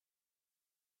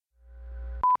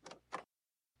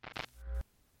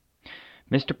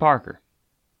Mr. Parker.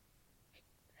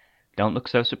 Don't look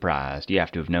so surprised. You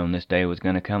have to have known this day was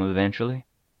going to come eventually.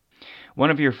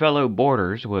 One of your fellow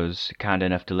boarders was kind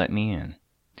enough to let me in.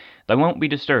 They won't be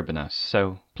disturbing us,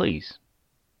 so please,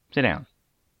 sit down.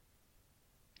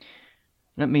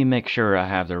 Let me make sure I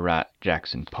have the right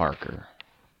Jackson Parker.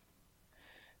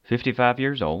 55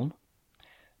 years old.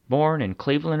 Born in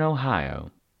Cleveland,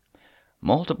 Ohio.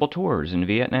 Multiple tours in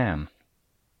Vietnam.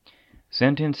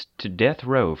 Sentenced to death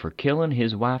row for killing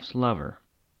his wife's lover.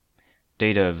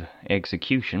 Date of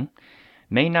execution,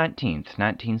 May 19th,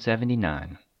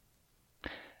 1979.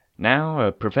 Now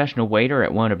a professional waiter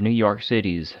at one of New York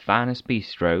City's finest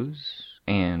bistros,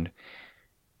 and...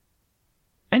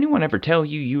 Anyone ever tell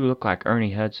you you look like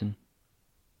Ernie Hudson?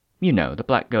 You know, the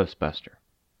Black Ghostbuster.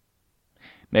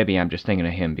 Maybe I'm just thinking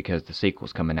of him because the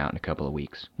sequel's coming out in a couple of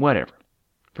weeks. Whatever.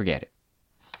 Forget it.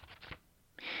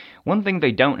 One thing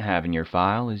they don't have in your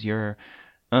file is your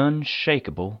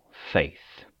unshakable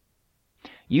faith.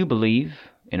 You believe,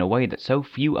 in a way that so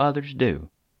few others do,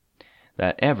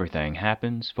 that everything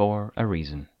happens for a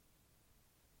reason.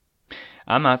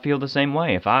 I might feel the same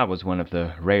way if I was one of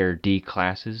the rare D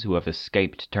classes who have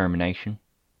escaped termination.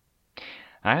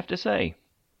 I have to say,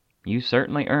 you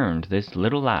certainly earned this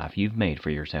little life you've made for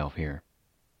yourself here.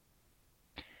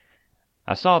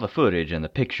 I saw the footage and the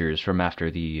pictures from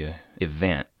after the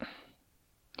event.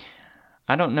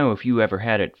 I don't know if you ever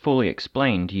had it fully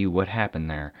explained to you what happened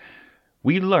there.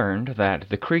 We learned that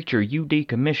the creature you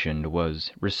decommissioned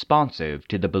was responsive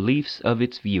to the beliefs of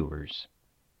its viewers.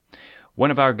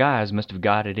 One of our guys must have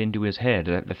got it into his head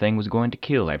that the thing was going to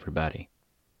kill everybody.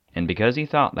 And because he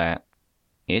thought that,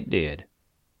 it did.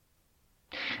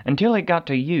 Until it got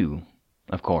to you,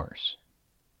 of course.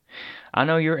 I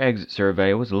know your exit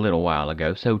survey was a little while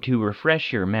ago, so to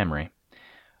refresh your memory,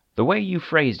 the way you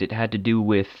phrased it had to do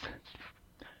with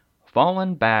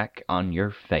falling back on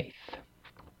your faith.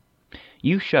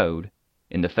 You showed,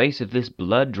 in the face of this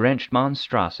blood-drenched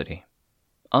monstrosity,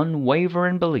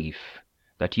 unwavering belief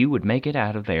that you would make it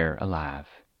out of there alive.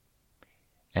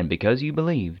 And because you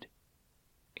believed,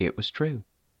 it was true.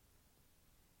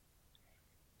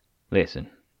 Listen,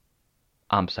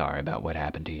 I'm sorry about what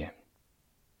happened to you.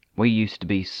 We used to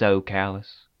be so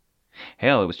callous.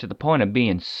 Hell, it was to the point of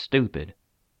being stupid.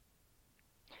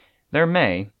 There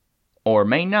may, or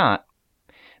may not,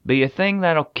 be a thing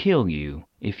that'll kill you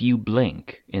if you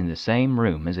blink in the same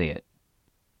room as it.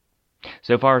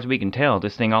 So far as we can tell,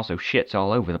 this thing also shits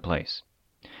all over the place.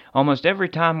 Almost every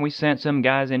time we sent some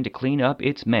guys in to clean up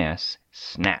its mess,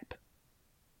 snap.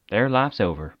 Their life's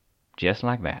over, just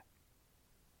like that.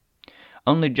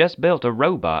 Only just built a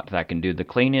robot that can do the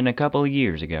cleaning a couple of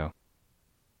years ago.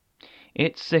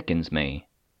 It sickens me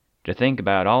to think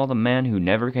about all the men who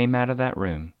never came out of that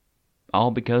room,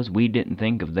 all because we didn't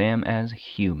think of them as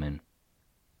human.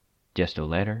 Just a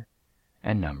letter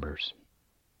and numbers.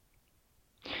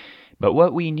 But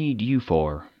what we need you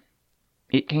for,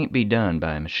 it can't be done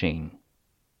by a machine.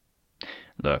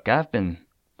 Look, I've been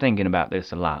thinking about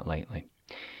this a lot lately.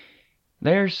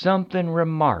 There's something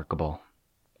remarkable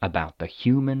about the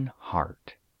human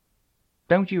heart.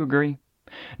 Don't you agree?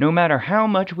 No matter how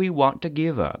much we want to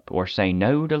give up or say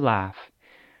no to life,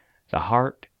 the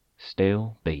heart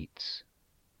still beats.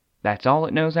 That's all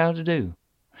it knows how to do.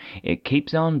 It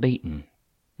keeps on beating.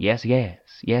 Yes, yes,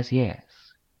 yes, yes.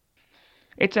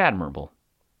 It's admirable.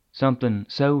 Something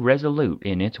so resolute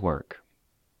in its work.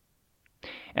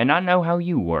 And I know how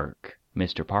you work,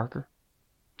 Mr. Parker.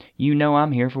 You know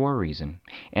I'm here for a reason,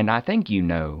 and I think you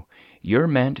know you're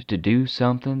meant to do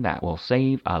something that will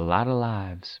save a lot of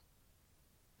lives.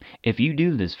 If you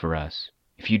do this for us,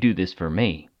 if you do this for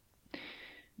me,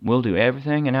 we'll do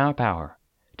everything in our power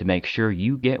to make sure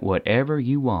you get whatever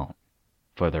you want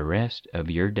for the rest of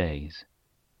your days.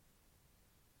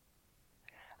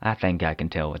 I think I can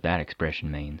tell what that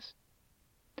expression means.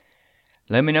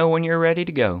 Let me know when you're ready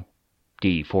to go,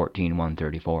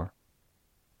 D14134.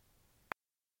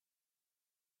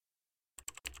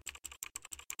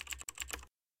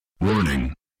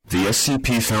 Warning. The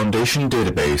SCP Foundation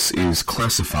database is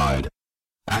classified.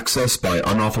 Access by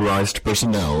unauthorized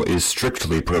personnel is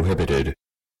strictly prohibited.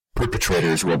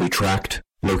 Perpetrators will be tracked,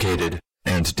 located,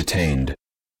 and detained.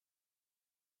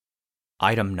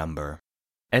 Item Number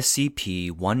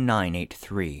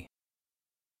SCP-1983.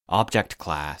 Object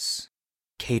Class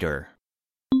Cater.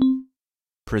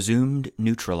 Presumed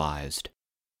neutralized.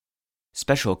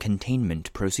 Special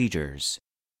Containment Procedures.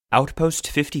 Outpost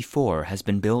 54 has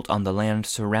been built on the land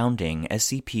surrounding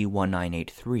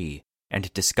SCP-1983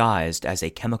 and disguised as a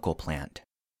chemical plant.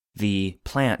 The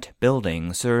plant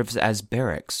building serves as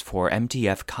barracks for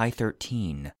MTF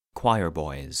Chi-13 choir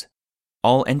boys.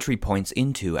 All entry points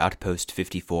into Outpost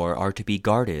 54 are to be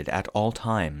guarded at all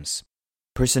times.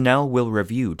 Personnel will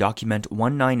review Document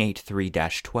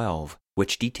 1983-12,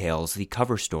 which details the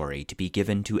cover story to be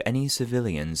given to any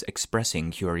civilians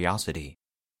expressing curiosity.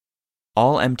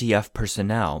 All MTF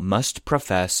personnel must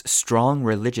profess strong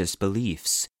religious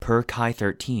beliefs per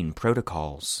Chi-13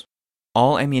 protocols.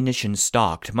 All ammunition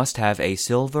stocked must have a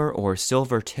silver or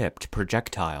silver-tipped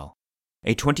projectile.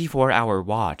 A 24-hour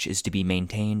watch is to be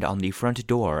maintained on the front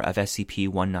door of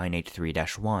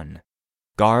SCP-1983-1.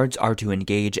 Guards are to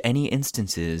engage any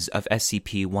instances of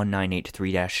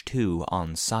SCP-1983-2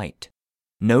 on site.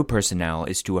 No personnel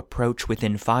is to approach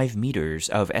within 5 meters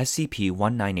of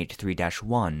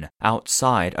SCP-1983-1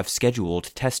 outside of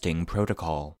scheduled testing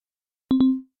protocol.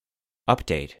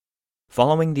 Update.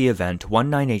 Following the event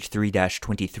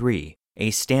 1983-23,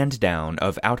 a stand-down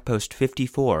of Outpost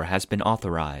 54 has been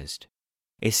authorized.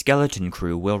 A skeleton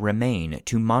crew will remain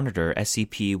to monitor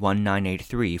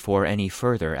SCP-1983 for any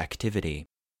further activity.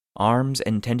 Arms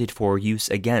intended for use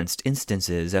against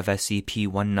instances of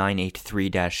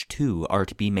SCP-1983-2 are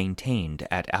to be maintained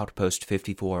at Outpost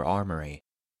 54 Armory.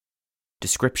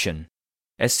 Description: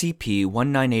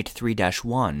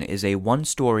 SCP-1983-1 is a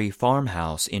one-story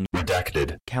farmhouse in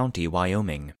Redacted County,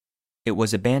 Wyoming. It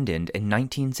was abandoned in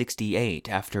 1968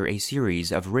 after a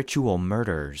series of ritual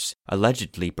murders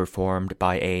allegedly performed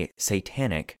by a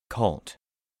satanic cult.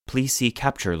 Please see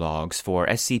capture logs for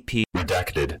SCP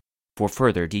Redacted for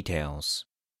further details.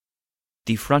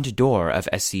 The front door of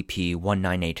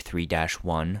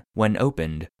SCP-1983-1, when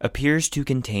opened, appears to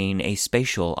contain a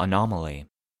spatial anomaly.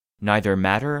 Neither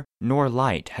matter nor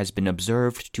light has been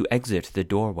observed to exit the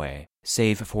doorway,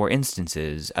 save for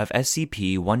instances of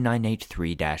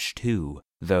SCP-1983-2,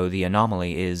 though the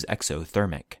anomaly is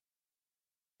exothermic.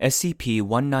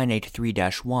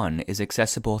 SCP-1983-1 is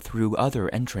accessible through other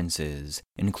entrances,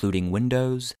 including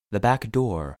windows, the back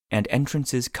door, and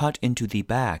entrances cut into the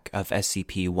back of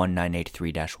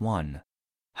SCP-1983-1.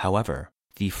 However,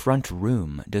 the front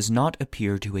room does not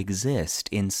appear to exist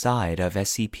inside of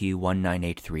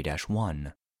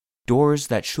SCP-1983-1. Doors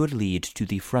that should lead to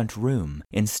the front room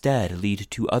instead lead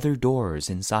to other doors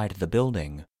inside the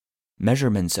building.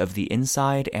 Measurements of the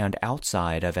inside and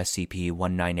outside of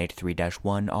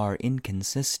SCP-1983-1 are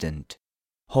inconsistent.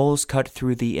 Holes cut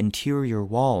through the interior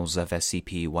walls of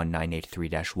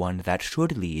SCP-1983-1 that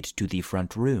should lead to the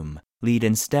front room lead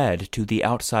instead to the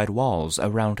outside walls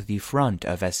around the front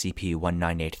of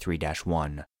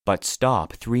SCP-1983-1, but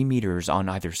stop 3 meters on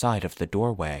either side of the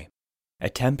doorway.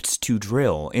 Attempts to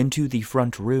drill into the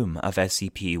front room of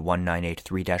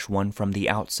SCP-1983-1 from the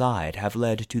outside have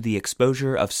led to the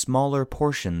exposure of smaller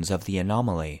portions of the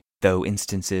anomaly, though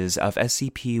instances of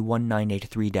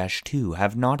SCP-1983-2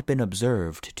 have not been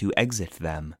observed to exit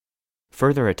them.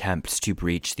 Further attempts to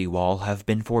breach the wall have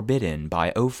been forbidden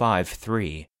by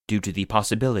 053 due to the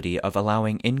possibility of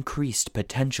allowing increased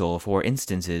potential for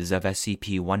instances of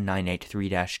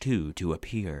SCP-1983-2 to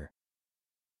appear.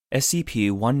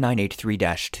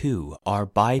 SCP-1983-2 are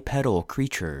bipedal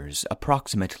creatures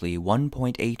approximately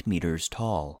 1.8 meters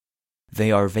tall.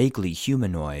 They are vaguely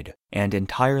humanoid and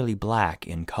entirely black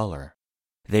in color.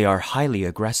 They are highly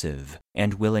aggressive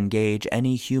and will engage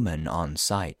any human on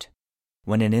sight.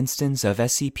 When an instance of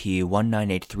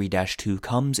SCP-1983-2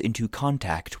 comes into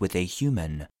contact with a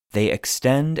human, they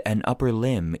extend an upper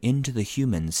limb into the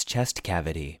human's chest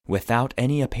cavity without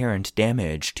any apparent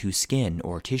damage to skin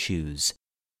or tissues.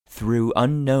 Through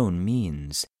unknown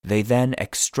means, they then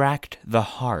extract the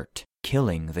heart,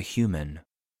 killing the human.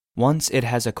 Once it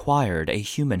has acquired a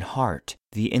human heart,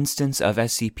 the instance of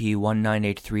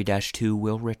SCP-1983-2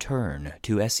 will return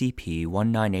to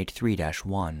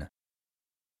SCP-1983-1.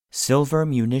 Silver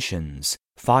munitions,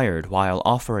 fired while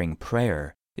offering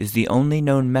prayer, is the only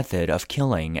known method of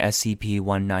killing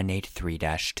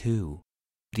SCP-1983-2.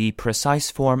 The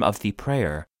precise form of the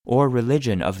prayer or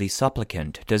religion of the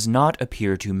supplicant does not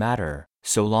appear to matter,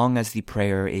 so long as the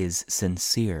prayer is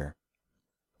sincere.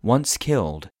 Once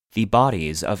killed, the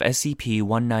bodies of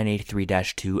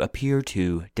SCP-1983-2 appear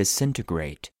to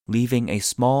disintegrate, leaving a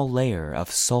small layer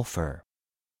of sulfur.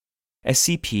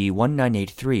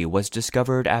 SCP-1983 was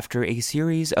discovered after a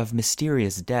series of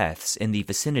mysterious deaths in the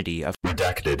vicinity of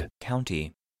Redacted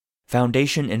County.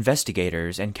 Foundation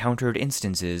investigators encountered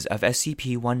instances of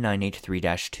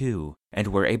SCP-1983-2 and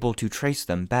were able to trace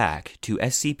them back to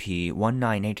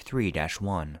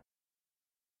SCP-1983-1.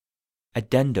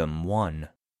 Addendum 1.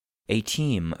 A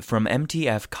team from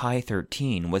MTF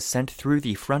Chi-13 was sent through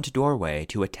the front doorway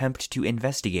to attempt to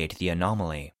investigate the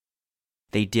anomaly.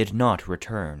 They did not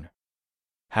return.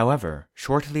 However,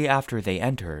 shortly after they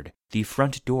entered, the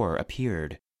front door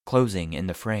appeared, closing in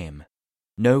the frame.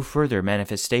 no further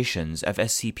manifestations of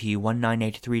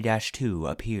SCP-1983-2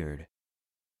 appeared.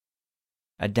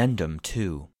 Addendum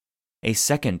 2. A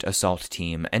second assault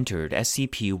team entered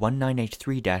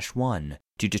SCP-1983-1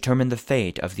 to determine the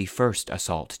fate of the first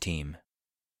assault team.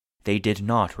 They did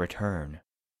not return.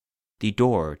 The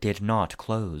door did not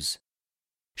close.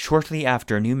 Shortly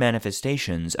after new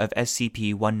manifestations of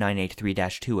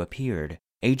SCP-1983-2 appeared,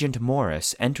 Agent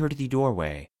Morris entered the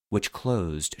doorway, which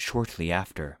closed shortly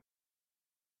after.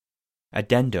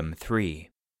 Addendum 3.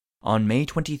 On May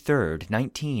 23,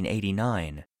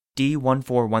 1989,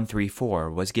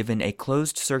 D-14134 was given a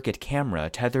closed-circuit camera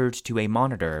tethered to a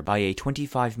monitor by a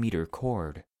 25-meter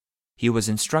cord. He was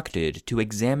instructed to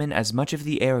examine as much of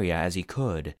the area as he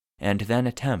could, and then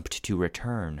attempt to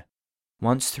return.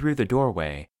 Once through the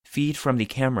doorway, feed from the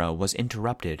camera was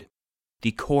interrupted.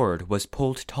 The cord was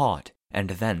pulled taut and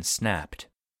then snapped.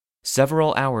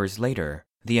 Several hours later,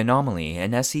 the anomaly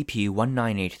in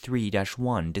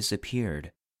SCP-1983-1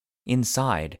 disappeared.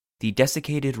 Inside, the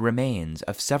desiccated remains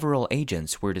of several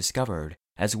agents were discovered,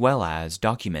 as well as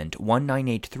Document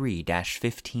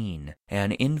 1983-15,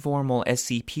 an informal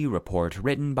SCP report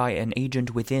written by an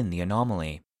agent within the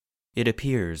anomaly. It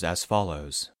appears as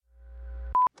follows.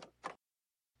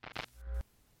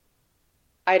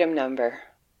 Item number.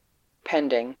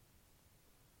 Pending.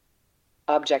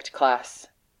 Object class.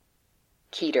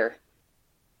 Keter.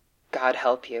 God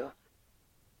help you.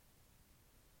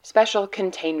 Special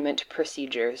containment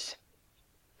procedures.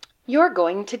 You're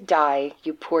going to die,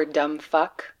 you poor dumb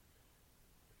fuck.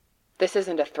 This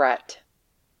isn't a threat.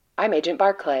 I'm Agent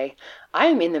Barclay.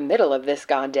 I'm in the middle of this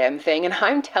goddamn thing, and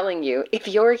I'm telling you, if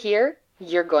you're here,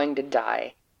 you're going to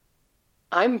die.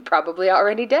 I'm probably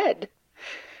already dead.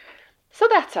 So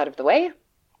that's out of the way.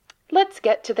 Let's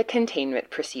get to the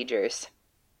containment procedures.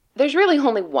 There's really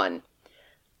only one.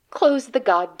 Close the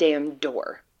goddamn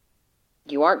door.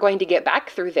 You aren't going to get back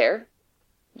through there.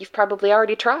 You've probably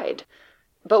already tried.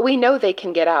 But we know they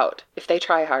can get out if they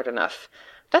try hard enough.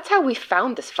 That's how we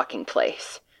found this fucking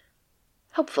place.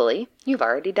 Hopefully, you've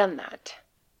already done that.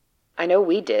 I know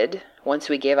we did, once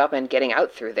we gave up on getting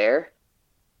out through there.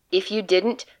 If you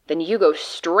didn't, then you go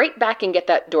straight back and get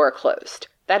that door closed.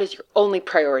 That is your only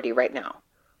priority right now.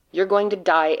 You're going to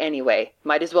die anyway.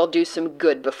 Might as well do some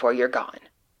good before you're gone.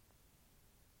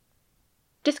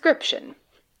 Description.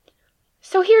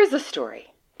 So here's the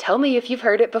story. Tell me if you've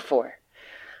heard it before.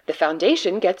 The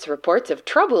Foundation gets reports of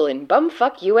trouble in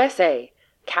bumfuck USA.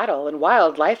 Cattle and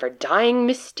wildlife are dying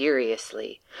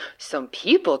mysteriously. Some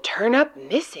people turn up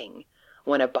missing.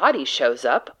 When a body shows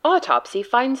up, autopsy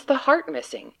finds the heart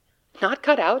missing. Not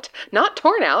cut out, not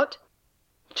torn out.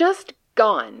 Just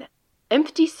gone.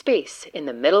 Empty space in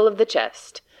the middle of the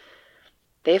chest.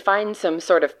 They find some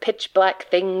sort of pitch-black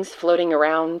things floating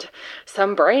around.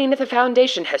 Some brain at the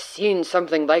Foundation has seen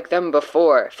something like them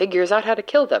before, figures out how to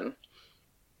kill them.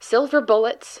 Silver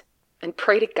bullets, and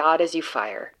pray to God as you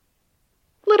fire.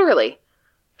 Literally.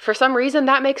 For some reason,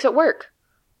 that makes it work.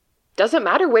 Doesn't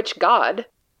matter which God,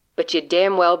 but you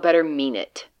damn well better mean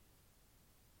it.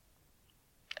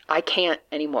 I can't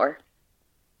anymore.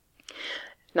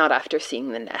 Not after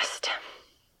seeing the nest.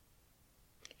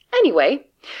 Anyway,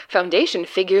 Foundation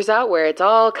figures out where it's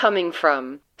all coming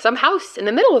from. Some house in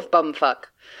the middle of bumfuck.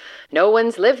 No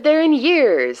one's lived there in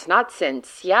years, not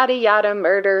since. Yada yada,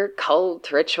 murder,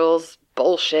 cult, rituals,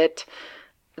 bullshit.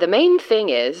 The main thing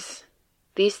is,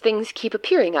 these things keep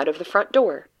appearing out of the front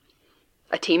door.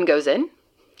 A team goes in,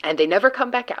 and they never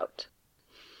come back out.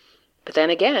 But then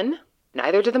again,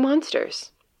 neither do the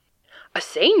monsters. A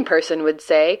sane person would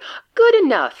say, good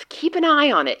enough, keep an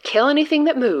eye on it, kill anything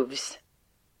that moves.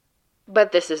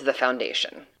 But this is the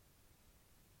Foundation.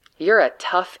 You're a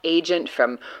tough agent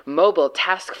from Mobile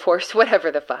Task Force,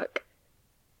 whatever the fuck.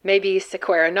 Maybe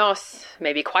Sequera Nos,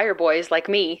 maybe choir boys like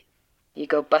me. You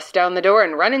go bust down the door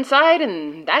and run inside,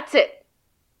 and that's it.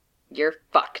 You're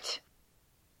fucked.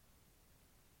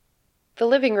 The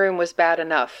living room was bad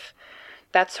enough.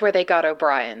 That's where they got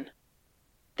O'Brien.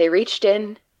 They reached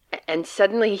in, and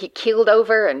suddenly he keeled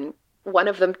over, and one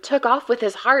of them took off with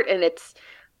his heart and its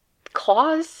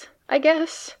claws, I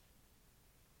guess.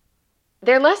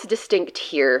 They're less distinct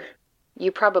here.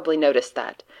 You probably noticed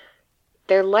that.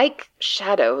 They're like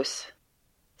shadows.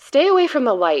 Stay away from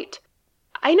the light.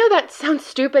 I know that sounds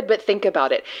stupid, but think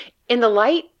about it. In the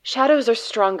light, shadows are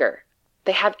stronger.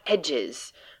 They have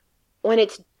edges. When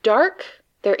it's dark,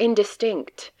 they're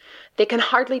indistinct. They can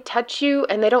hardly touch you,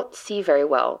 and they don't see very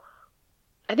well.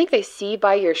 I think they see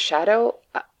by your shadow.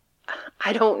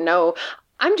 I don't know.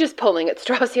 I'm just pulling at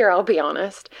straws here, I'll be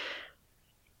honest.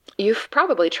 You've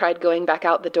probably tried going back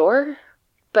out the door,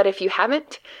 but if you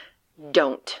haven't,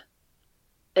 don't.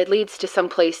 it leads to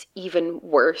someplace even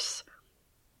worse.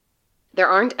 There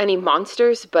aren't any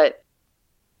monsters, but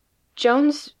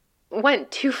Jones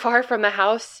went too far from the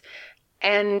house,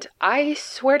 and I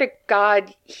swear to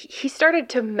God, he started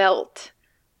to melt.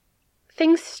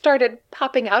 Things started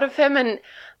popping out of him, and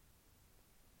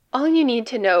all you need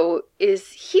to know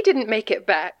is he didn't make it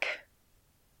back.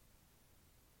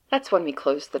 That's when we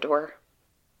closed the door.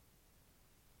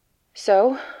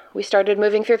 So, we started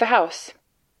moving through the house.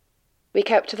 We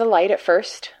kept to the light at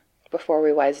first, before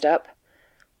we wised up.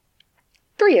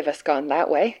 3 of us gone that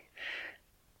way.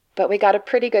 But we got a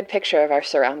pretty good picture of our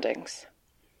surroundings.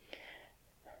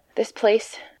 This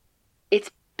place,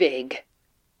 it's big.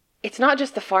 It's not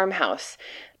just the farmhouse.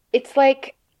 It's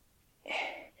like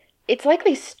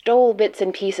they stole bits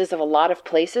and pieces of a lot of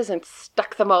places and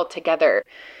stuck them all together.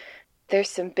 There's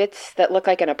some bits that look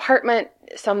like an apartment,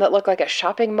 some that look like a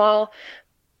shopping mall,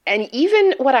 and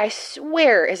even what I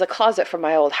swear is a closet from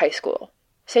my old high school.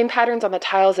 Same patterns on the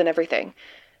tiles and everything.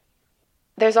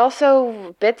 There's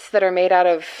also bits that are made out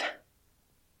of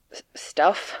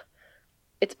stuff.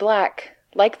 It's black,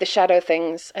 like the shadow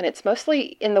things, and it's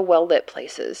mostly in the well-lit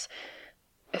places.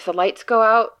 If the lights go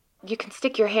out, you can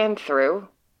stick your hand through.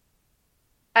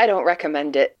 I don't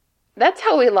recommend it. That's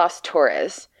how we lost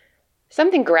Torres.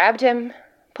 Something grabbed him,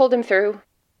 pulled him through.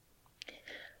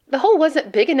 The hole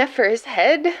wasn't big enough for his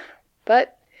head,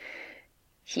 but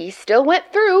he still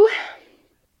went through.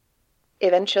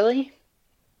 Eventually.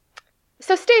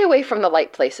 So stay away from the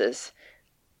light places,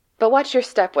 but watch your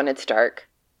step when it's dark.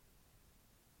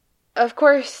 Of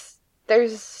course,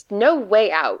 there's no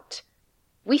way out.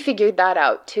 We figured that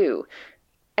out, too.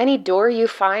 Any door you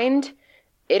find,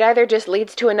 it either just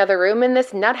leads to another room in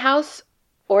this nut house,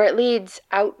 or it leads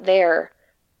out there.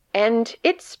 And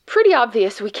it's pretty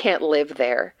obvious we can't live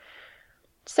there.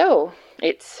 So,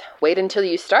 it's wait until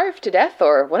you starve to death,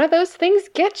 or one of those things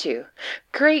get you.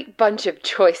 Great bunch of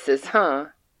choices, huh?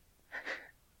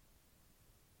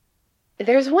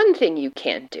 There's one thing you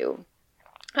can do.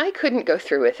 I couldn't go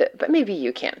through with it, but maybe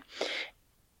you can.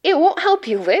 It won't help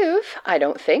you live, I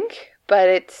don't think, but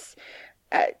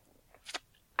I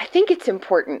think it's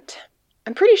important.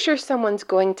 I'm pretty sure someone's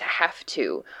going to have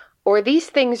to, or these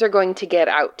things are going to get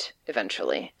out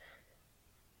eventually.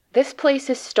 This place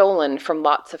is stolen from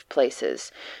lots of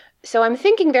places, so I'm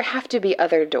thinking there have to be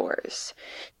other doors.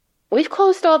 We've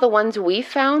closed all the ones we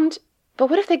found, but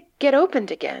what if they get opened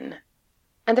again?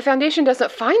 And the Foundation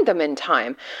doesn't find them in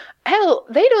time. Hell,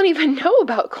 they don't even know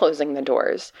about closing the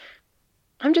doors.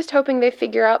 I'm just hoping they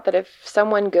figure out that if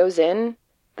someone goes in,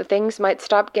 the things might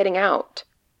stop getting out.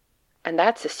 And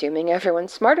that's assuming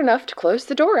everyone's smart enough to close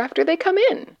the door after they come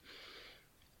in.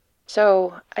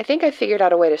 So, I think I figured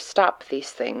out a way to stop these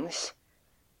things.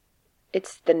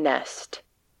 It's the nest.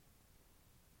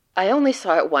 I only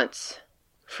saw it once,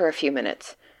 for a few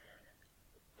minutes.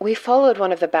 We followed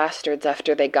one of the bastards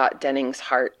after they got Denning's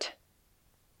heart.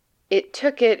 It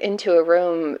took it into a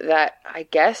room that, I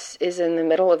guess, is in the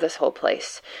middle of this whole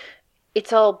place.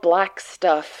 It's all black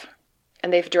stuff,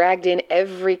 and they've dragged in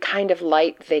every kind of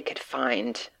light they could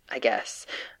find, I guess.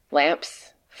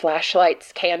 Lamps,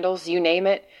 flashlights, candles, you name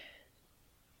it.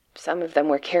 Some of them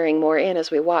were carrying more in as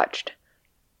we watched.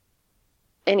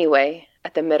 Anyway,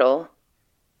 at the middle,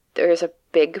 there is a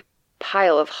big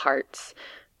pile of hearts,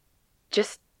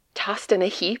 just tossed in a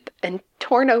heap and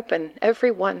torn open,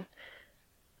 every one.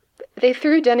 They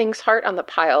threw Denning's heart on the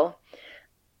pile,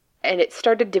 and it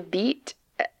started to beat,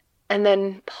 and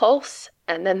then pulse,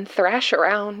 and then thrash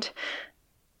around.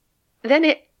 Then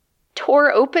it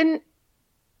tore open,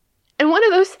 and one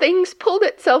of those things pulled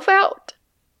itself out.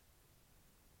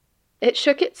 It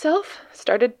shook itself,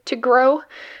 started to grow,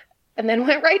 and then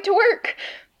went right to work.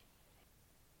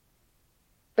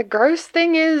 The gross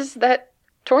thing is that,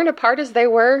 torn apart as they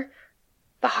were,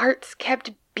 the hearts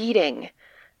kept beating.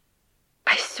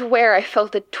 I swear I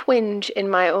felt a twinge in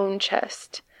my own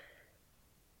chest.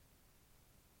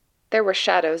 There were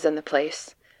shadows in the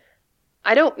place.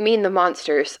 I don't mean the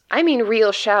monsters. I mean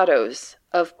real shadows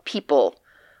of people.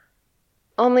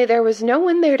 Only there was no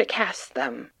one there to cast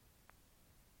them.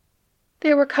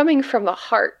 They were coming from the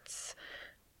hearts.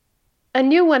 A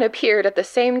new one appeared at the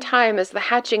same time as the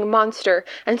hatching monster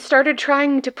and started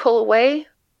trying to pull away,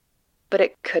 but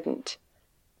it couldn't.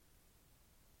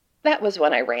 That was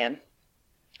when I ran.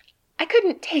 I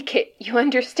couldn't take it, you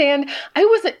understand? I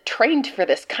wasn't trained for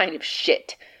this kind of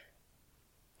shit.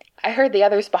 I heard the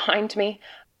others behind me.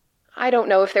 I don't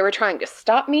know if they were trying to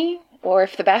stop me, or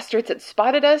if the bastards had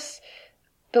spotted us,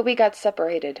 but we got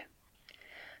separated.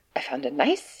 I found a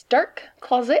nice, dark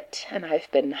closet, and I've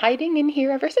been hiding in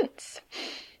here ever since.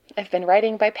 I've been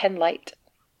writing by pen light.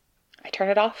 I turn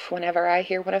it off whenever I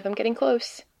hear one of them getting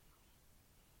close.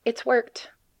 It's worked,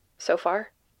 so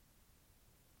far.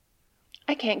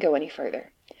 I can't go any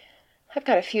further. I've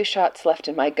got a few shots left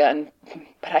in my gun,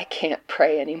 but I can't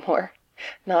pray anymore.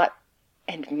 Not,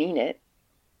 and mean it.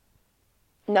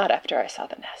 Not after I saw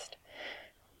the nest.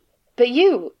 But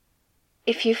you,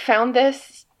 if you found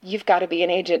this, you've got to be an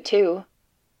agent too.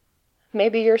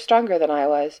 Maybe you're stronger than I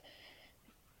was.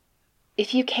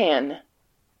 If you can,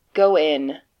 go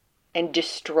in and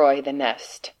destroy the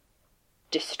nest.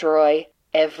 Destroy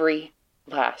every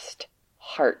last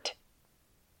heart.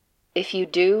 If you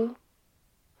do,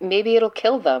 maybe it'll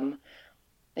kill them.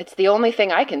 It's the only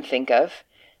thing I can think of.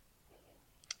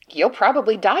 You'll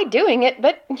probably die doing it,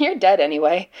 but you're dead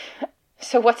anyway.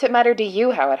 So what's it matter to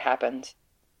you how it happens?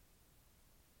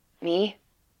 Me?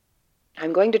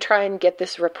 I'm going to try and get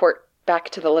this report back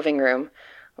to the living room,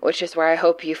 which is where I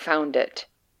hope you found it.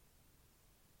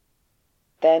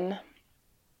 Then,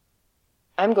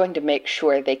 I'm going to make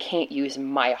sure they can't use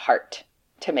my heart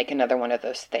to make another one of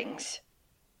those things.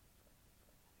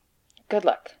 Good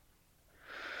luck.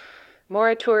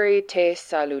 Morituri te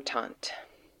salutant.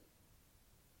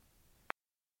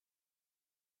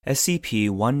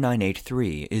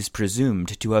 SCP-1983 is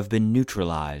presumed to have been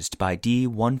neutralized by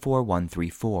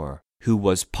D-14134, who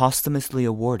was posthumously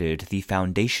awarded the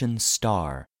Foundation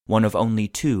Star, one of only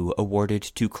 2 awarded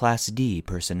to Class D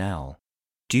personnel.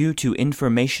 Due to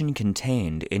information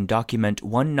contained in Document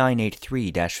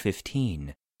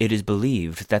 1983-15, it is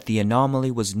believed that the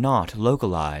anomaly was not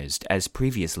localized as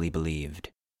previously believed,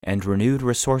 and renewed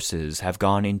resources have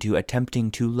gone into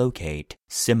attempting to locate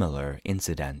similar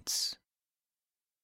incidents.